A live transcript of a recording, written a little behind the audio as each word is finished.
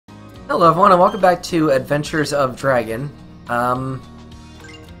Hello everyone and welcome back to Adventures of Dragon.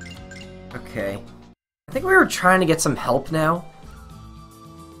 Okay. I think we were trying to get some help now.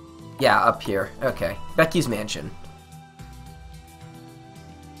 Yeah, up here. Okay. Becky's mansion.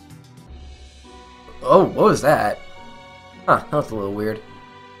 Oh, what was that? Huh, that was a little weird.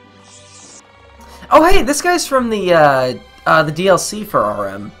 Oh hey, this guy's from the DLC for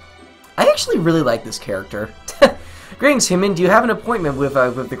RM. I actually really like this character. Greetings, human. Do you have an appointment with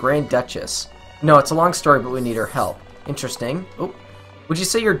the Grand Duchess? No, it's a long story, but we need her help. Interesting. Oh. Would you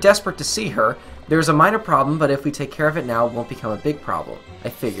say you're desperate to see her? There's a minor problem, but if we take care of it now, it won't become a big problem. I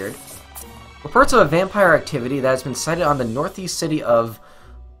figured. Reports of a vampire activity that has been sighted on the northeast city of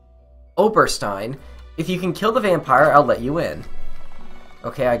Oberstein. If you can kill the vampire, I'll let you in.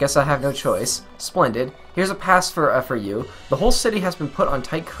 Okay, I guess I have no choice. Splendid. Here's a pass for you. The whole city has been put on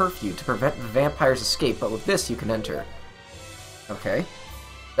tight curfew to prevent the vampire's escape, but with this you can enter. Okay.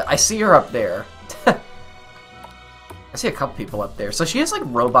 I see her up there. I see a couple people up there. So she has like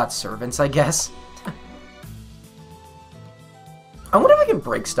robot servants, I guess. I wonder if I can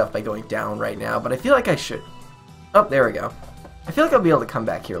break stuff by going down right now, but I feel like I should. Oh, there we go. I feel like I'll be able to come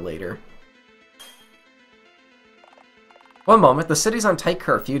back here later. One moment, the city's on tight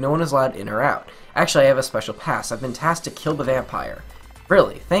curfew, no one is allowed in or out. Actually, I have a special pass. I've been tasked to kill the vampire.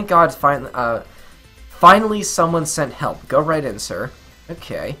 Really? Thank God finally someone sent help. Go right in, sir.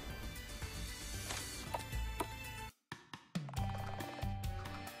 Okay.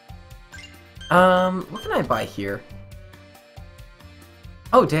 What can I buy here?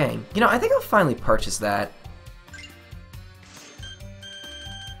 Oh, dang. You know, I think I'll finally purchase that.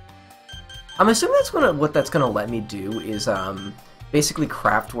 I'm assuming what that's gonna let me do is basically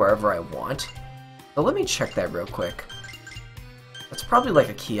craft wherever I want. So let me check that real quick. That's probably like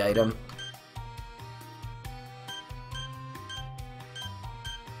a key item.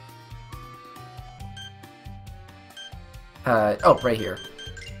 Oh, right here.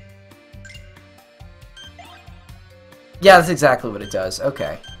 Yeah, that's exactly what it does.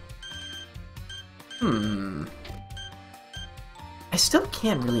 Okay. I still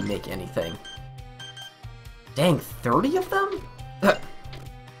can't really make anything. Dang, 30 of them?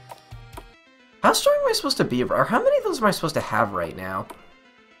 How strong am I supposed to be? Or how many of those am I supposed to have right now?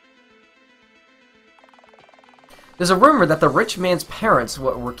 There's a rumor that the rich man's parents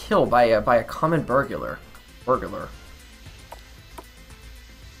were killed by a common burglar.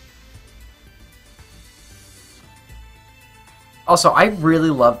 Also, I really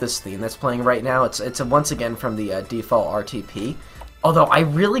love this theme that's playing right now. It's once again from the default RTP. Although, I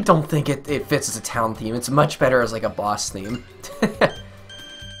really don't think it fits as a town theme. It's much better as, like, a boss theme.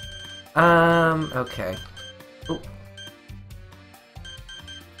 Okay. Ooh.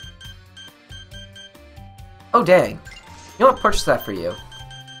 Oh, dang. You know what? Purchase that for you.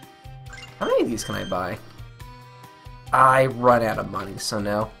 How many of these can I buy? I run out of money, so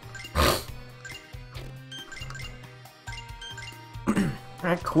no.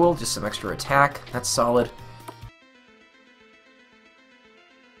 Alright, cool. Just some extra attack. That's solid.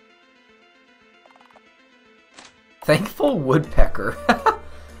 Thankful woodpecker.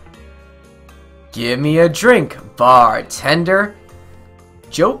 Give me a drink, bartender.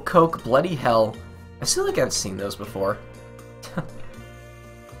 Joke Coke, bloody hell. I feel like I've seen those before.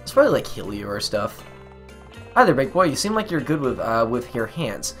 It's probably like Helio or stuff. Hi there, big boy. You seem like you're good with your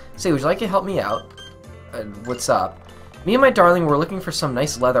hands. Say, would you like to help me out? What's up? Me and my darling were looking for some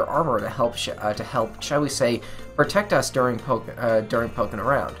nice leather armor to help, shall we say, protect us during poking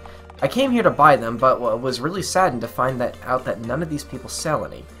around. I came here to buy them, but was really saddened to find out that none of these people sell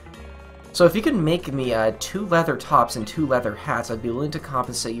any. So if you could make me 2 leather tops and 2 leather hats, I'd be willing to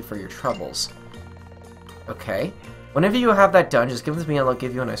compensate you for your troubles. Okay. Whenever you have that done, just give them to me and I'll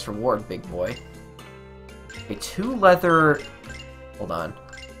give you a nice reward, big boy. Okay, 2 leather... Hold on.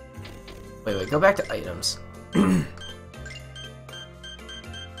 Wait, go back to items.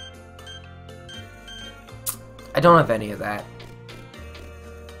 I don't have any of that.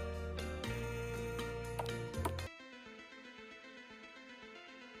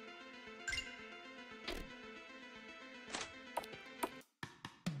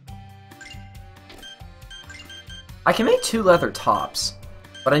 I can make 2 leather tops,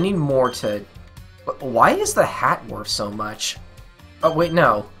 but I need more to... Why is the hat worth so much? Oh, wait,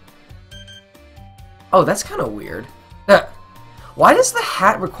 no. Oh, that's kind of weird. Why does the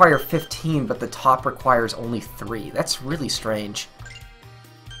hat require 15, but the top requires only 3? That's really strange.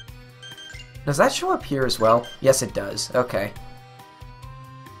 Does that show up here as well? Yes, it does. Okay.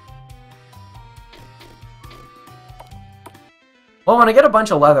 Well, when I get a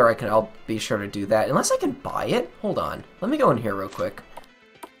bunch of leather, I'll be sure to do that. Unless I can buy it? Hold on. Let me go in here real quick.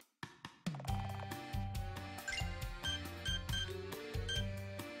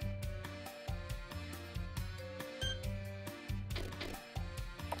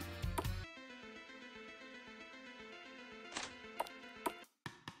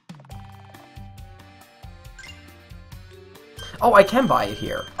 Oh, I can buy it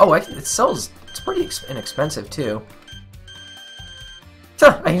here. Oh, it sells... It's pretty inexpensive, too.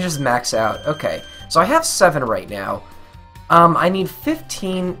 I can just max out. Okay. So I have 7 right now. I need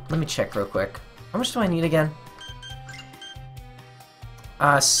 15... Let me check real quick. How much do I need again?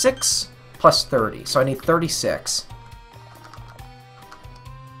 6 plus 30. So I need 36.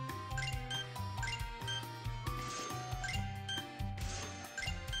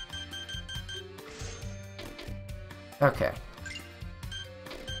 Okay.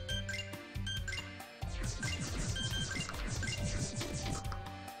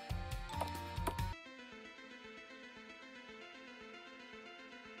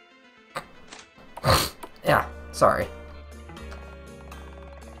 Yeah, sorry.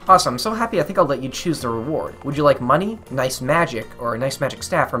 Awesome, I'm so happy I think I'll let you choose the reward. Would you like money, nice magic, or a nice magic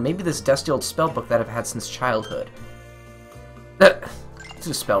staff, or maybe this dusty old spellbook that I've had since childhood? It's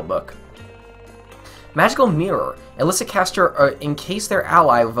a spellbook. Magical Mirror. Illicit caster encase their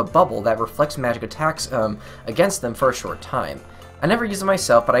ally with a bubble that reflects magic attacks against them for a short time. I never use it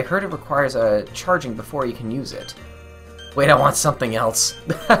myself, but I heard it requires charging before you can use it. Wait, I want something else.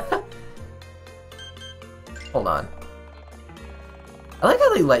 Hold on. I like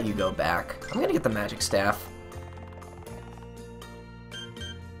how they let you go back. I'm gonna get the magic staff.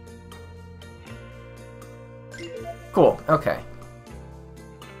 Cool, okay.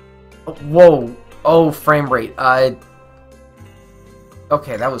 Oh, whoa. Oh, frame rate. Okay,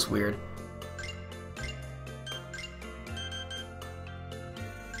 that was weird.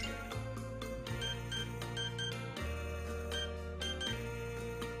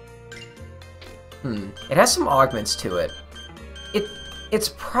 It has some augments to it.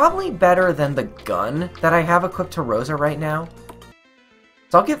 It's probably better than the gun that I have equipped to Rosa right now.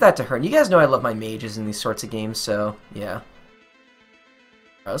 So I'll give that to her. And you guys know I love my mages in these sorts of games, so yeah.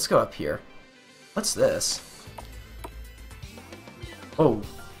 Alright, let's go up here. What's this? Oh.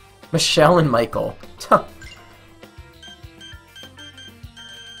 Michelle and Michael.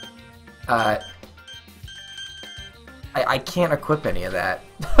 I can't equip any of that.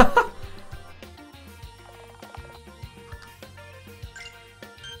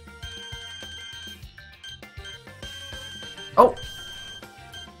 Oh!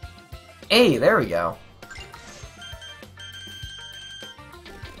 Hey, there we go.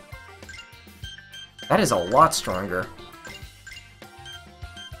 That is a lot stronger.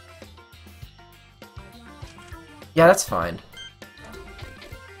 Yeah, that's fine.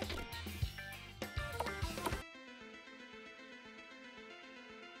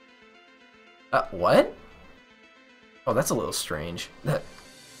 What? Oh, that's a little strange.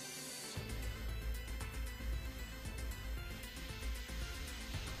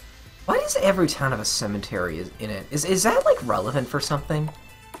 Why does every town have a cemetery in it? Is that, like, relevant for something?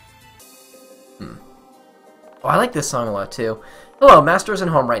 Oh, I like this song a lot, too. Hello, Master isn't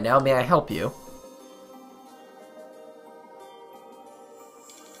home right now. May I help you?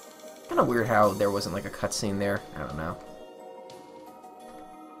 Kinda weird how there wasn't, like, a cutscene there. I don't know.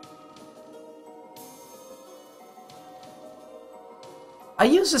 I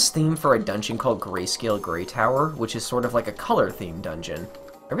use this theme for a dungeon called Grayscale Grey Tower, which is sort of like a color-themed dungeon.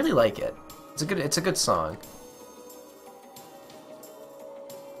 I really like it. It's a good song.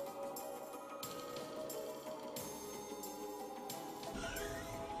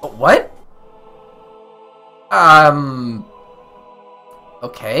 What?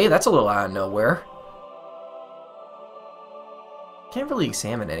 Okay, that's a little out of nowhere. Can't really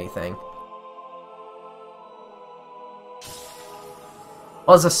examine anything.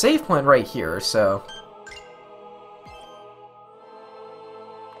 Well, there's a save point right here, so...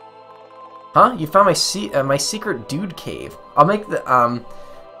 Huh? You found my secret dude cave. I'll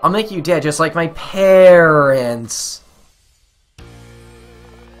make you dead just like my parents.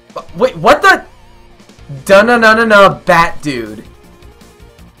 Wait, what the? Dun-na-na-na-na, bat dude.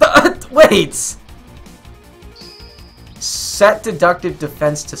 Wait. Set deductive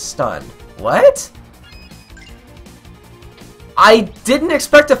defense to stun. What? I didn't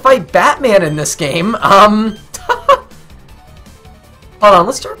expect to fight Batman in this game. Hold on,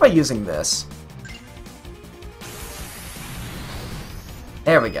 let's start by using this.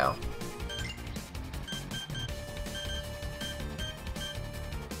 There we go.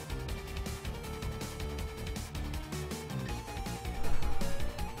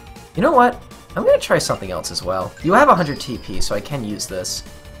 You know what? I'm gonna try something else as well. You have 100 TP, so I can use this.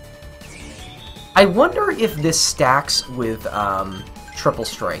 I wonder if this stacks with Triple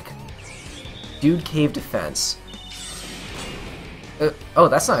Strike. Dude Cave Defense. Oh,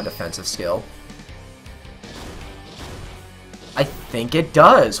 that's not a defensive skill. I think it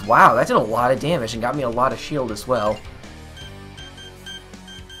does. Wow, that did a lot of damage and got me a lot of shield as well.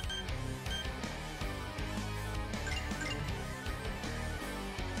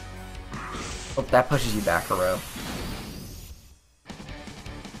 that pushes you back a row.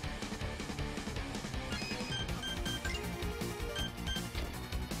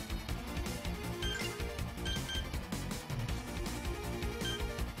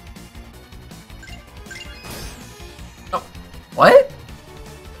 Oh, what?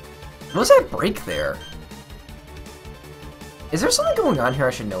 What was that break there? Is there something going on here I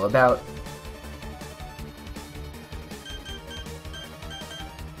should know about?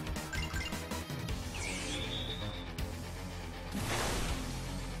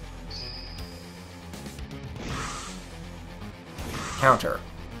 Counter.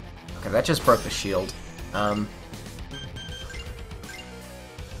 Okay, that just broke the shield.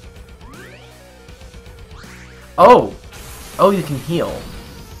 Oh! Oh, you can heal.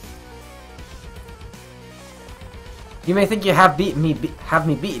 You may think you have me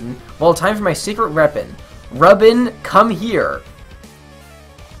beaten. Well, time for my secret weapon. Rubbin, come here.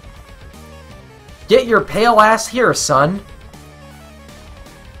 Get your pale ass here, son.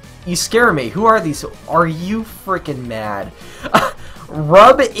 You scare me. Who are these? Are you freaking mad?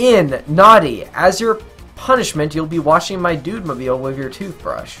 Rub in, naughty. As your punishment, you'll be washing my dude-mobile with your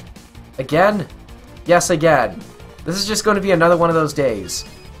toothbrush. Again? Yes, again. This is just going to be another one of those days.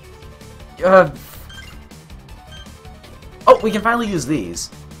 Oh, we can finally use these.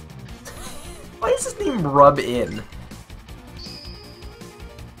 Why is his name Rub In?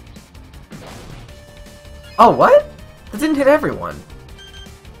 Oh, what? That didn't hit everyone.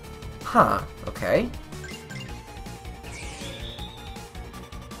 Huh, okay.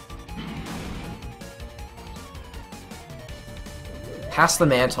 Pass the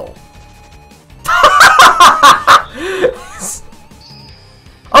mantle.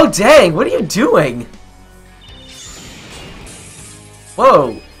 Oh, dang! What are you doing?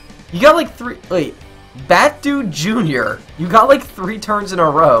 Whoa! You got like 3... Wait. Bat Dude Jr. You got like 3 turns in a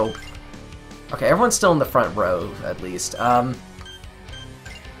row. Okay, everyone's still in the front row, at least. Oh,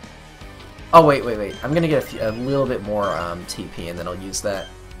 wait. I'm gonna get a little bit more TP, and then I'll use that.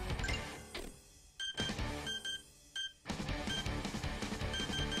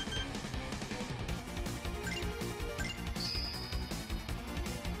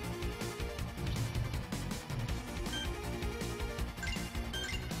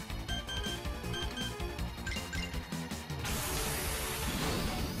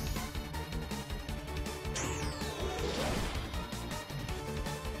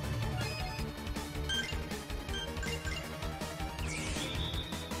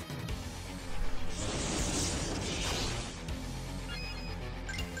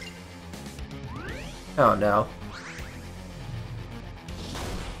 Oh no.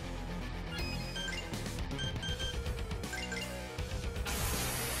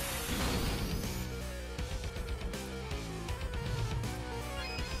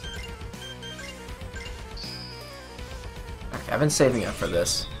 Okay, I've been saving up for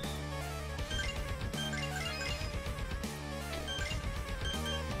this.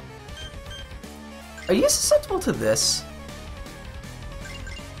 Are you susceptible to this?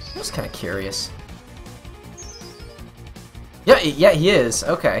 I'm just kind of curious. Yeah, he is.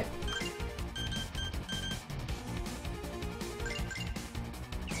 Okay.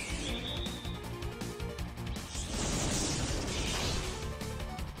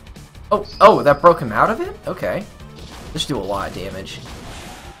 Oh, that broke him out of it? Okay. This should do a lot of damage.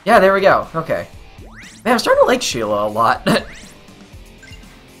 Yeah, there we go. Okay. Man, I'm starting to like Sheila a lot. Got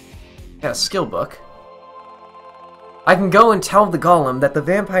a skill book. I can go and tell the golem that the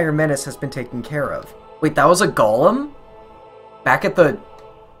vampire menace has been taken care of. Wait, that was a golem? Back at the...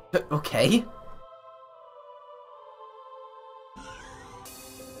 Okay.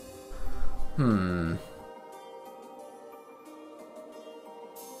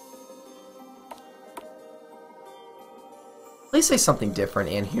 Please say something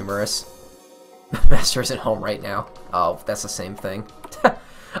different and humorous. Master isn't home right now. Oh, that's the same thing. I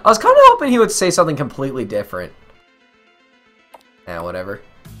was kind of hoping he would say something completely different. Whatever.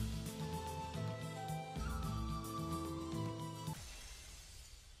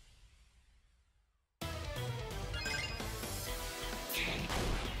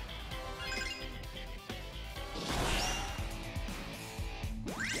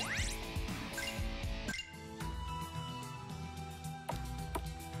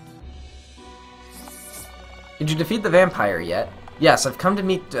 Did you defeat the vampire yet? Yes, I've come to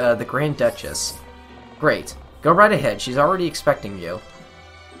meet the Grand Duchess. Great. Go right ahead. She's already expecting you.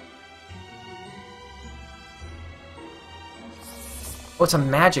 Oh, it's a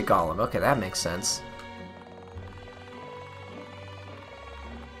magic golem. Okay, that makes sense.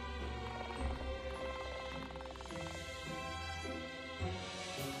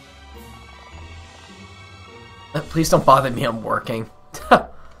 please don't bother me, I'm working.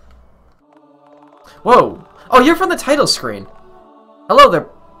 Whoa! Oh, you're from the title screen! Hello there.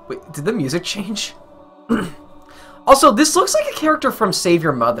 Wait, did the music change? Also, this looks like a character from Save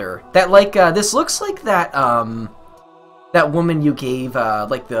Your Mother. This looks like that, that woman you gave,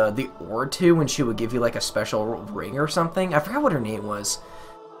 like, the ore to when she would give you, like, a special ring or something. I forgot what her name was.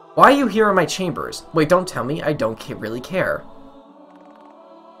 Why are you here in my chambers? Wait, don't tell me. I don't really care.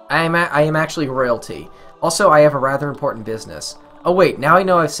 I am actually royalty. Also, I have a rather important business. Oh, wait, now I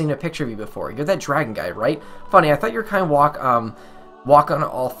know I've seen a picture of you before. You're that dragon guy, right? Funny, I thought you were kind of walk on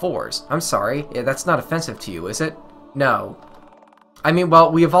all fours. I'm sorry. Yeah, that's not offensive to you, is it? No. I mean,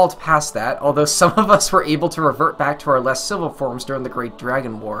 well, we evolved past that, although some of us were able to revert back to our less civil forms during the Great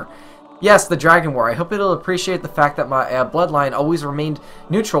Dragon War. Yes, the Dragon War. I hope it'll appreciate the fact that my bloodline always remained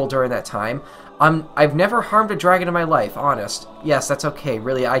neutral during that time. I've never harmed a dragon in my life, honest. Yes, that's okay.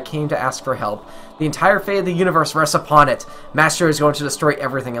 Really, I came to ask for help. The entire fate of the universe rests upon it. Master is going to destroy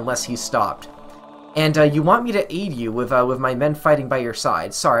everything unless he's stopped. And you want me to aid you with my men fighting by your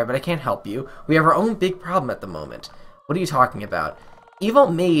side. Sorry, but I can't help you. We have our own big problem at the moment. What are you talking about? Evil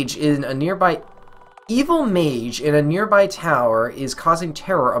mage in a nearby tower is causing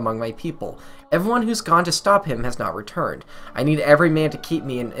terror among my people. Everyone who's gone to stop him has not returned. I need every man to keep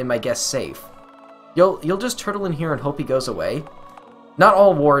me and my guests safe. You'll just turtle in here and hope he goes away? Not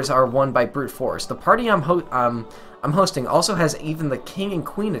all wars are won by brute force. The party I'm hosting also has even the king and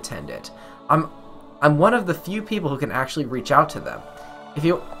queen attend it. I'm one of the few people who can actually reach out to them.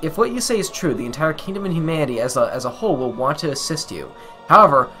 If what you say is true, the entire kingdom and humanity as a whole will want to assist you.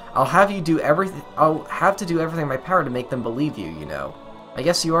 However, I'll have to do everything in my power to make them believe you, you know. I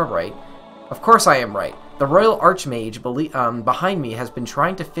guess you are right. Of course I am right. The royal archmage behind me has been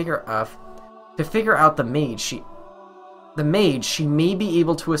trying to figure out the mage. She may be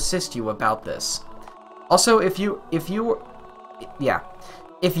able to assist you about this. Also, if you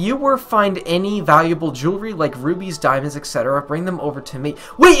were find any valuable jewelry like rubies, diamonds, etc., bring them over to me.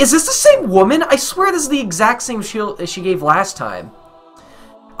 Wait, is this the same woman? I swear this is the exact same shield as she gave last time.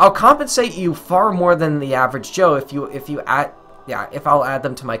 I'll compensate you far more than the average Joe if I'll add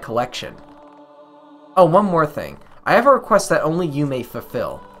them to my collection. Oh, one more thing. I have a request that only you may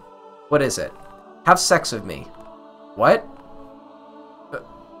fulfill. What is it? Have sex with me. What?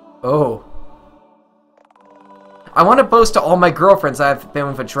 Oh. I want to boast to all my girlfriends that I've been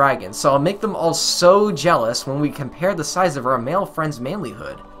with a dragon, so I'll make them all so jealous when we compare the size of our male friend's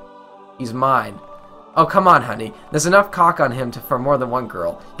manlyhood. He's mine. Oh, come on, honey. There's enough cock on him for more than one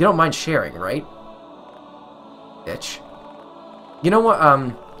girl. You don't mind sharing, right? Bitch. You know what,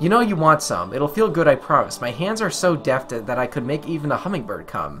 you know you want some. It'll feel good, I promise. My hands are so deft that I could make even a hummingbird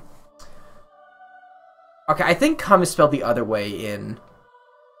come. Okay, I think come is spelled the other way in...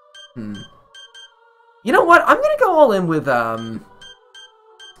 You know what? I'm gonna go all in with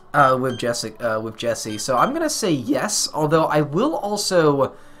Jesse. So I'm gonna say yes, although I will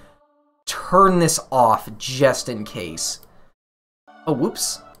also turn this off just in case. Oh,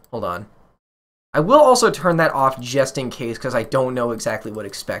 whoops. Hold on. I will also turn that off just in case because I don't know exactly what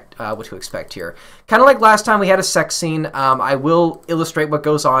to expect here. Kind of like last time we had a sex scene. I will illustrate what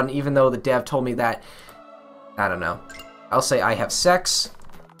goes on, even though the dev told me that. I don't know. I'll say I have sex.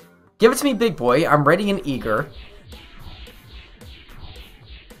 Give it to me, big boy. I'm ready and eager.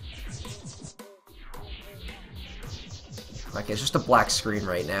 Okay, it's just a black screen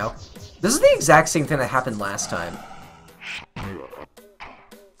right now. This is the exact same thing that happened last time.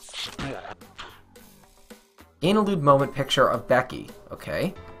 Interlude moment picture of Becky.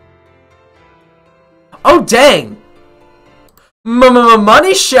 Okay. Oh, dang!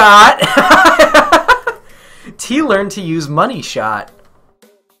 Money shot! T learned to use money shot.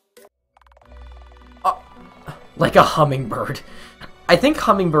 Like a hummingbird. I think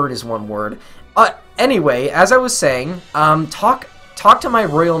hummingbird is one word. Anyway, as I was saying, talk to my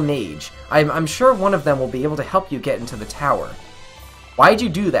royal mage. I'm sure one of them will be able to help you get into the tower. Why'd you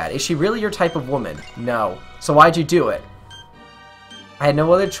do that? Is she really your type of woman? No. So why'd you do it? I had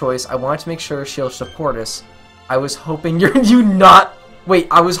no other choice. I wanted to make sure she'll support us. I was hoping you'd not... Wait,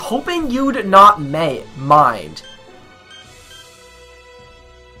 I was hoping you'd not mind.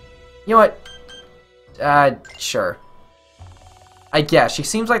 You know what? Sure. I guess. She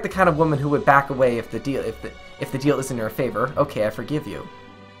seems like the kind of woman who would back away if the deal isn't in her favor. Okay, I forgive you.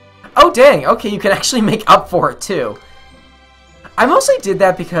 Oh, dang! Okay, you can actually make up for it, too. I mostly did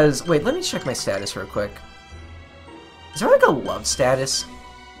that because... Wait, let me check my status real quick. Is there like a love status?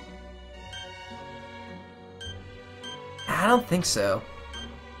 I don't think so.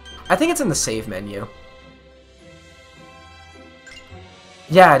 I think it's in the save menu.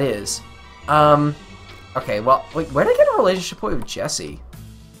 Yeah, it is. Okay, well, wait, where did I get a relationship point with Jesse?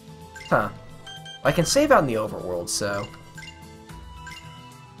 Huh. I can save out in the overworld, so...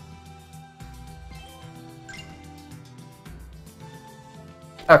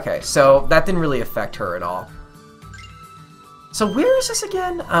 Okay, so that didn't really affect her at all. So where is this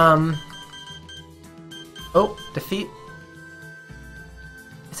again? Oh, defeat...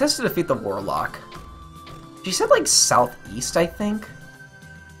 It says to defeat the Warlock. She said, like, southeast, I think?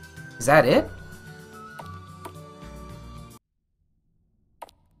 Is that it?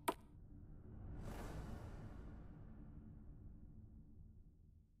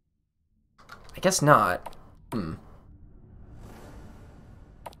 I guess not. Hmm.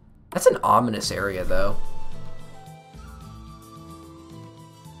 That's an ominous area, though.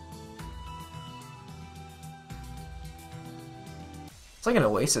 It's like an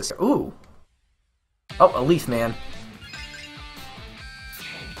oasis. Ooh! Oh, a leaf man.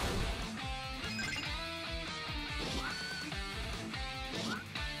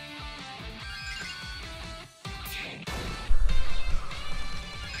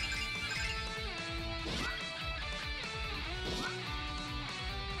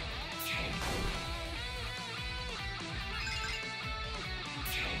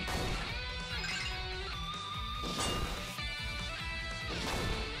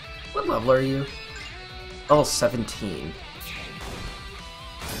 What level are you? Level 17.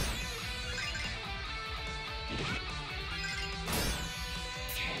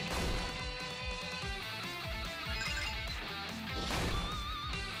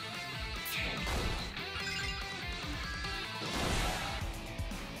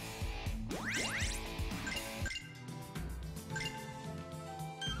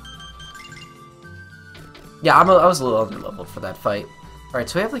 Yeah, I was a little under-leveled for that fight. Alright,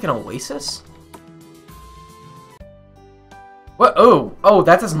 so we have like an oasis? What? Oh! Oh,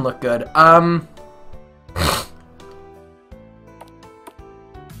 that doesn't look good.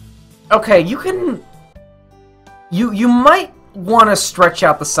 Okay, you can... You might want to stretch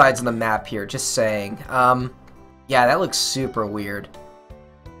out the sides of the map here, just saying. Yeah, that looks super weird.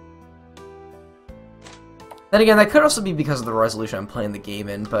 Then again, that could also be because of the resolution I'm playing the game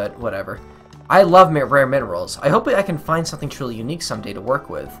in, but whatever. I love rare minerals. I hope I can find something truly unique someday to work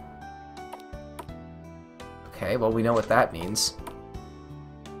with. Okay, well, we know what that means.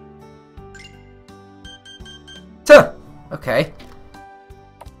 Tuh! Okay.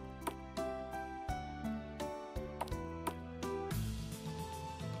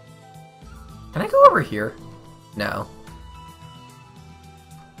 Can I go over here? No.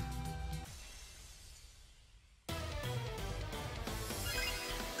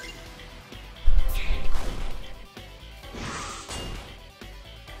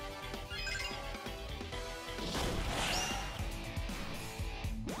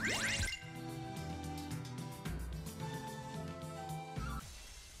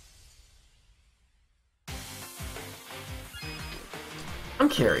 I'm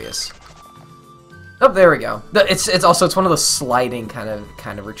curious. Oh, there we go. It's one of those sliding kind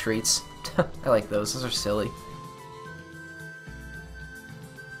of retreats. I like those. Those are silly.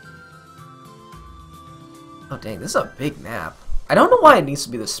 Oh dang, this is a big map. I don't know why it needs to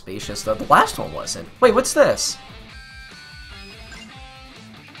be this spacious though. The last one wasn't. Wait, what's this?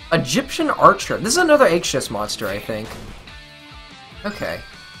 Egyptian Archer. This is another Aegis monster, I think. Okay.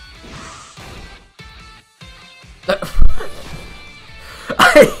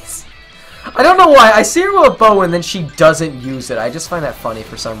 I don't know why. I see her with a bow and then she doesn't use it. I just find that funny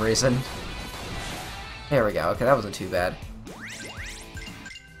for some reason. There we go. Okay, that wasn't too bad.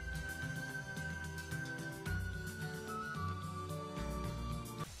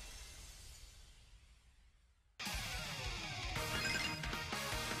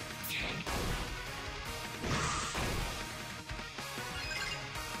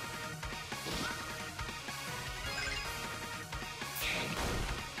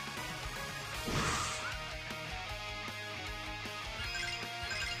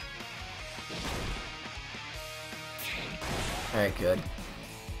 Alright, good.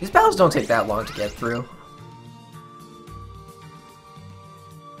 These battles don't take that long to get through.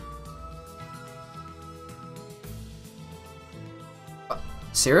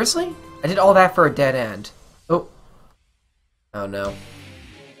 Seriously? I did all that for a dead end. Oh. Oh no.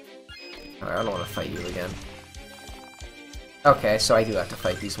 Alright, I don't want to fight you again. Okay, so I do have to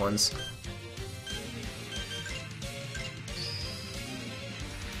fight these ones.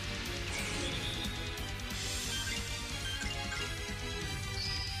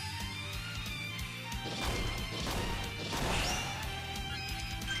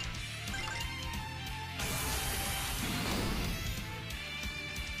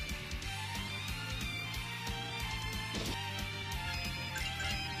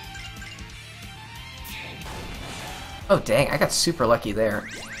 Oh dang, I got super lucky there.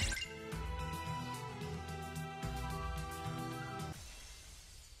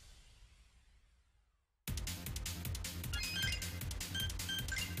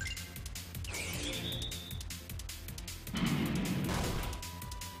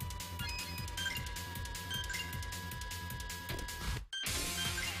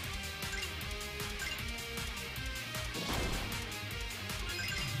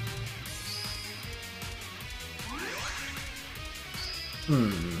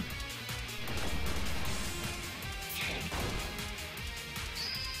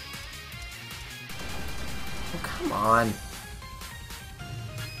 Oh, come on.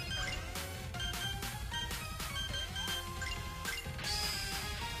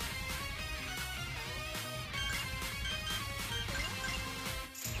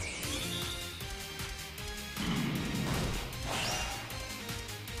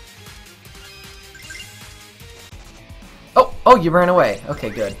 Oh, you ran away. Okay,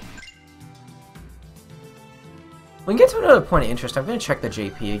 good. When we get to another point of interest, I'm going to check the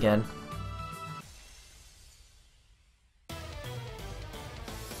JP again.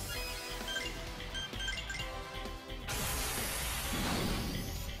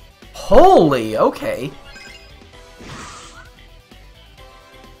 Holy, okay.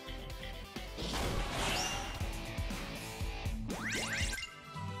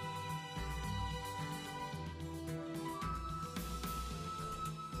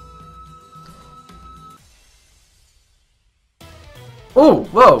 Oh,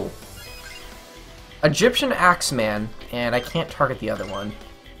 whoa! Egyptian Axeman, and I can't target the other one.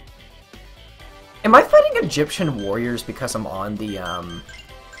 Am I fighting Egyptian warriors because I'm on the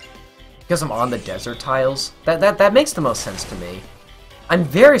desert tiles? That makes the most sense to me. I'm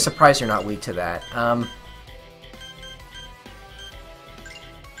very surprised you're not weak to that.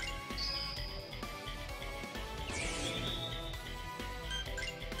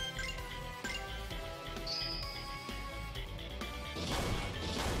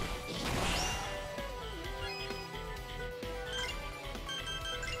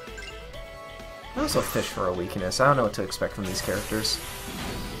 I also fish for a weakness. I don't know what to expect from these characters.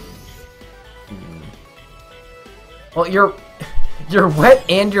 Well, you're wet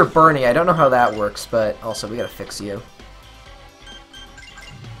and you're burny. I don't know how that works, but also we gotta fix you.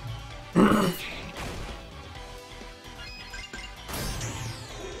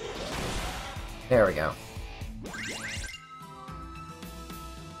 There we go.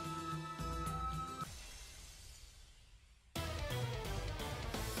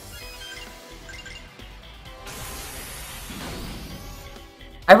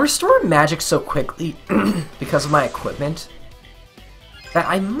 I restore magic so quickly because of my equipment that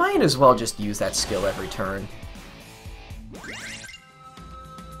I might as well just use that skill every turn.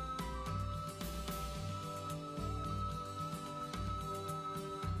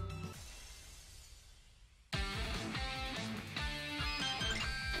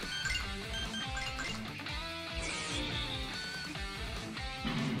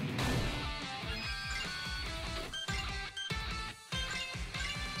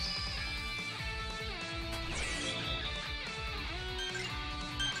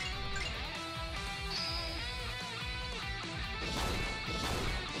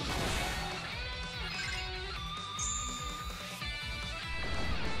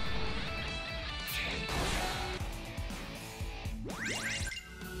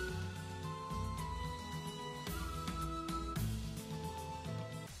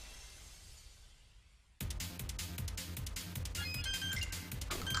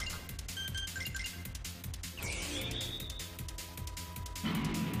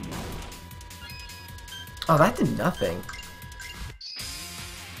 Oh, that did nothing.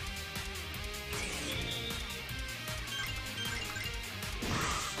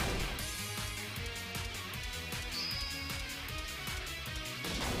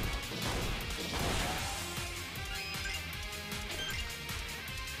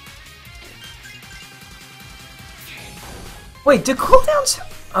 Wait, do cooldowns,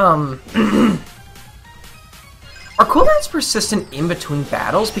 are cooldowns persistent in between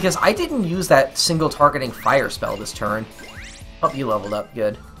battles? Because I didn't use that single targeting fire spell this turn. Oh, you leveled up,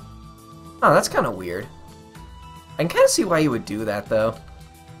 good. Oh, that's kind of weird. I can kind of see why you would do that, though.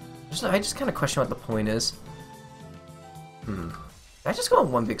 I just kind of question what the point is. Did I just go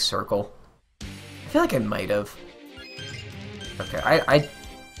in one big circle? I feel like I might have. Okay, I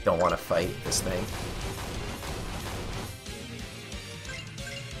don't want to fight this thing.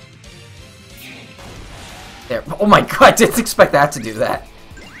 There. Oh my god, I didn't expect that to do that.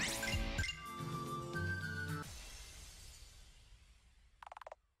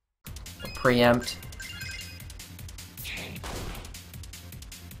 Preempt.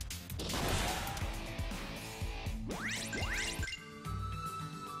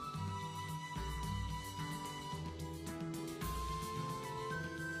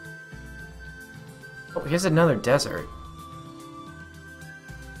 Oh, here's another desert.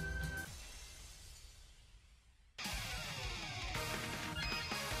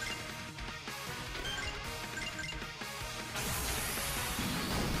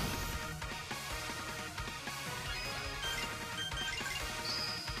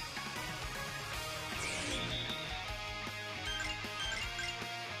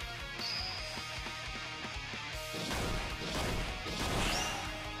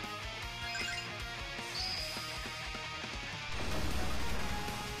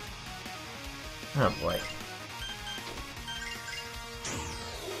 Oh boy.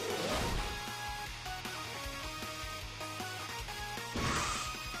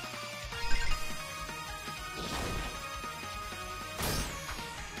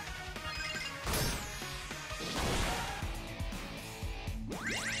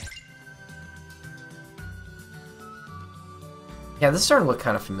 Yeah, this is starting to look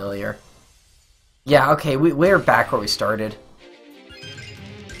kind of familiar. Yeah, okay, we're back where we started.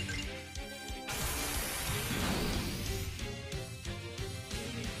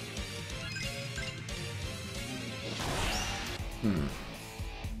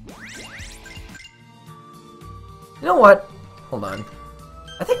 You know what? Hold on.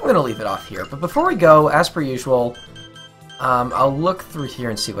 I think I'm going to leave it off here. But before we go, as per usual, I'll look through here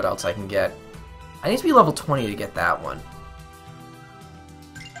and see what else I can get. I need to be level 20 to get that one.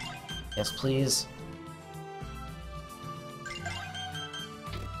 Yes, please.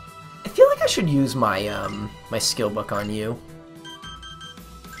 I feel like I should use my my skill book on you.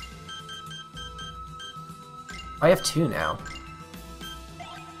 I have 2 now.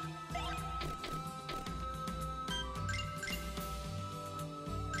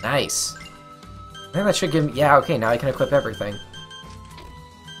 Nice. I think that should give me... Yeah, okay, now I can equip everything.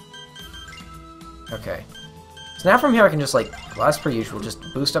 Okay. So now from here I can just, like, well, as per usual, just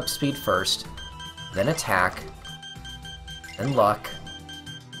boost up speed first, then attack, then luck,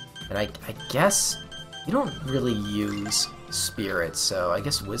 and I guess you don't really use spirit, so I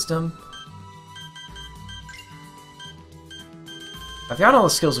guess wisdom? I've got all the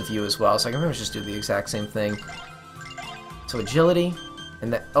skills with you as well, so I can pretty much just do the exact same thing. So agility...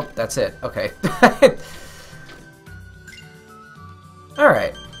 And that, oh, that's it. Okay.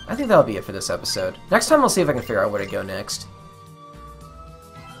 Alright. I think that'll be it for this episode. Next time I'll see if I can figure out where to go next.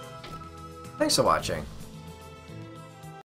 Thanks for watching.